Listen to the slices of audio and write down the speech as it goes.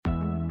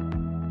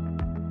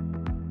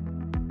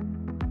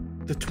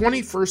The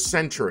 21st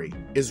century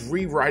is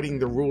rewriting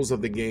the rules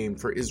of the game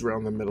for Israel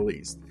and the Middle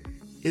East.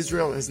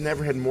 Israel has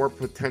never had more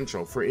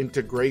potential for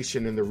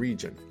integration in the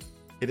region.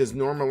 It has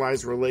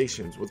normalized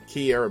relations with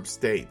key Arab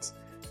states,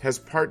 has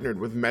partnered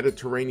with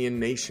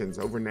Mediterranean nations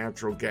over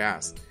natural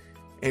gas,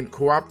 and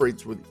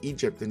cooperates with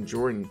Egypt and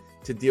Jordan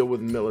to deal with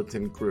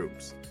militant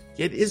groups.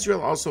 Yet Israel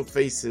also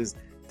faces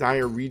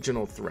dire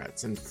regional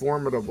threats and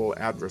formidable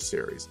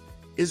adversaries.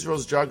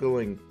 Israel's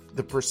juggling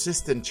the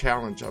persistent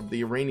challenge of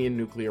the Iranian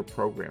nuclear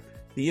program,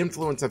 the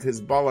influence of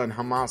Hezbollah and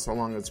Hamas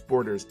along its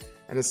borders,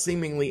 and a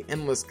seemingly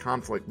endless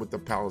conflict with the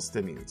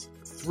Palestinians.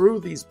 Through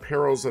these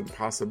perils and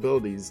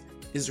possibilities,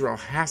 Israel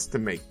has to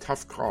make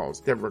tough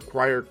calls that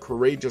require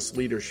courageous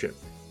leadership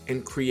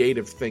and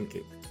creative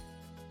thinking.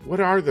 What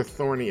are the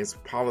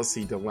thorniest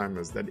policy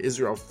dilemmas that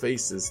Israel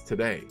faces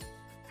today?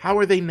 How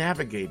are they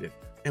navigated?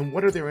 And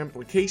what are their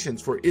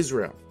implications for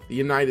Israel, the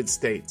United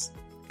States,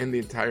 and the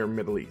entire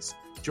Middle East?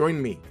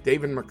 Join me,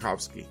 David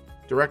Makovsky,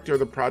 Director of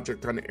the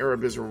Project on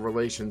Arab-Israel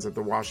Relations at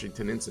the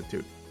Washington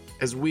Institute,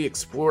 as we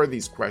explore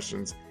these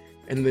questions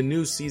in the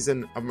new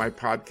season of my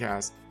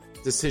podcast,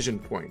 Decision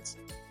Points.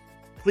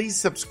 Please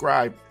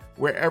subscribe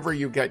wherever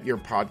you get your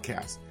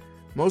podcast.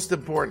 Most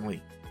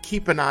importantly,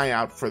 keep an eye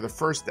out for the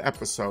first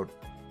episode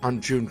on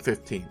June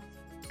 15th,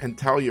 and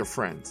tell your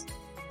friends.